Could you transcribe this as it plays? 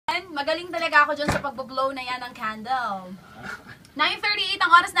Magaling talaga ako dyan sa pagbo-blow na yan ng candle. 9:38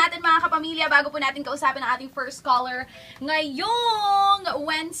 ang oras natin mga kapamilya bago po natin kausapin ang ating first caller ngayong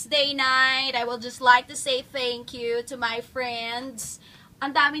Wednesday night. I will just like to say thank you to my friends.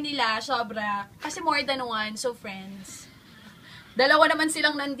 Ang dami nila, sobra. Kasi more than one, so friends. Dalawa naman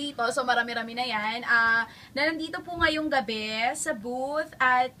silang nandito, so marami-rami na yan. Na nandito po ngayong gabi sa booth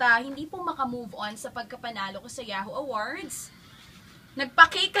at hindi po makamove on sa pagkapanalo ko sa Yahoo Awards.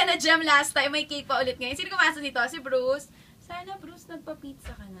 Nagpa-cake ka na, Jem, last time. May cake pa ulit ngayon. Sino kumasa dito? Si Bruce. Sana, Bruce,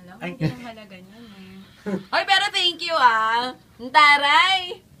 nagpa-pizza ka na lang. Hindi lang halaga niyan eh. Oy, pero thank you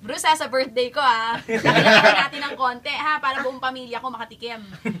Taray! Bruce, sa birthday ko Kailangan natin ng konti para buong pamilya ko makatikim.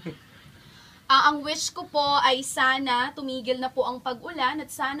 Ang wish ko po ay sana tumigil na po ang pag-ulan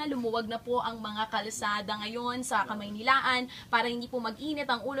at sana lumuwag na po ang mga kalsada ngayon sa Kamaynilaan para hindi po mag-init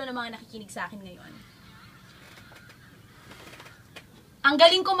ang ulo ng mga nakikinig sa akin ngayon. Ang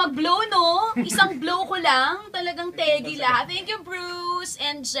galing ko mag-blow, no? Isang blow ko lang. Talagang tegi lahat. Thank you, Bruce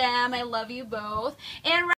and Jem. I love you both. And